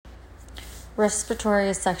Respiratory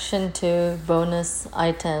is section 2 bonus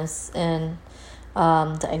items in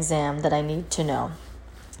the exam that I need to know.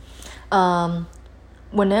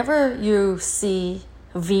 Whenever you see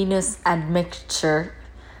venous admixture,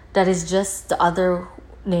 that is just the other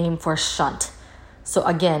name for shunt. So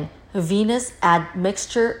again, venous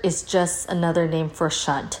admixture is just another name for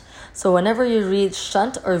shunt. So whenever you read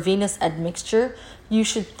shunt or venous admixture, you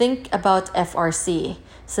should think about FRC.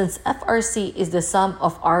 Since FRC is the sum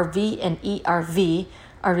of RV and ERV,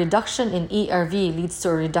 a reduction in ERV leads to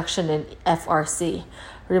a reduction in FRC.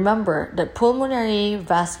 Remember that pulmonary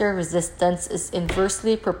vascular resistance is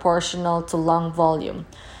inversely proportional to lung volume.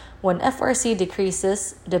 When FRC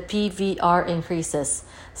decreases, the PVR increases.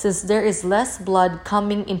 Since there is less blood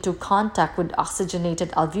coming into contact with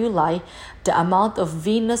oxygenated alveoli, the amount of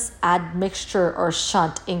venous admixture or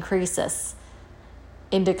shunt increases.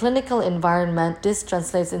 In the clinical environment, this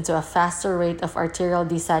translates into a faster rate of arterial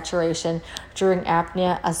desaturation during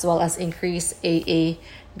apnea as well as increased AA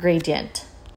gradient.